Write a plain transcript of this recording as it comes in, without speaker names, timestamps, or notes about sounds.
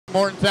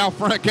Morton's out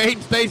front.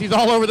 Caden Stacy's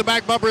all over the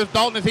back bumper as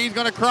Dalton as he's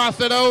going to cross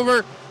it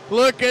over.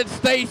 Look at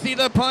Stacy,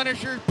 the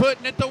Punisher,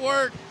 putting it to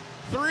work.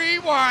 3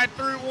 wide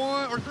through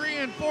 1, or 3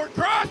 and 4.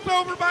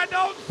 Crossover by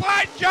Dalton.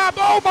 Slide job.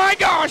 Oh my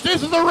gosh,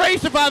 this is a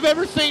race if I've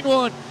ever seen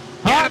one.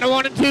 Down to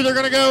 1 and 2, they're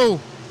going to go.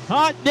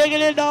 Hot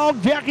digging it,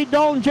 dog. Jackie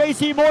Dalton,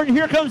 J.C. Morton.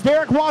 Here comes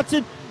Derek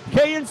Watson,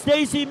 Caden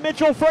Stacy,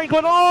 Mitchell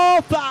Franklin.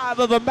 All 5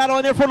 of them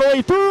battling there for the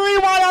lead. 3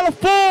 wide out of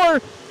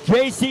 4.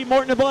 J.C.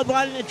 Morton, the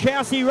bloodline in the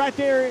chassis right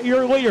there,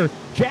 your leader.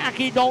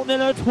 Jackie Dalton in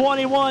the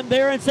 21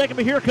 there in second,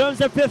 but here comes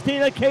the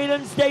 15 of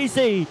Caden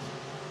Stacy.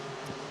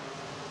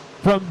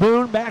 From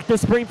Boone back to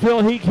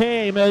Springfield he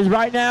came as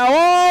right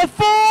now,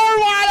 4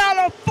 wide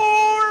out of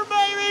 4,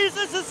 babies.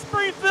 This is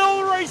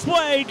Springfield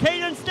Raceway.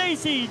 Caden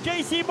Stacy,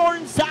 J.C.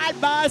 Morton side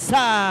by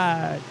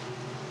side.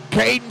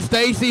 Caden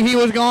Stacy, he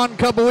was gone a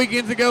couple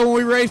weekends ago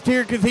when we raced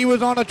here because he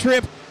was on a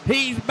trip.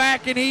 He's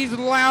back and he's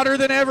louder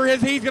than ever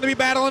as he's going to be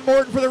battling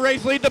Morton for the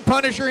race lead. The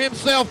Punisher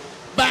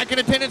himself back in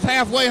attendance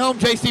halfway home.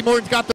 J.C. Morton's got the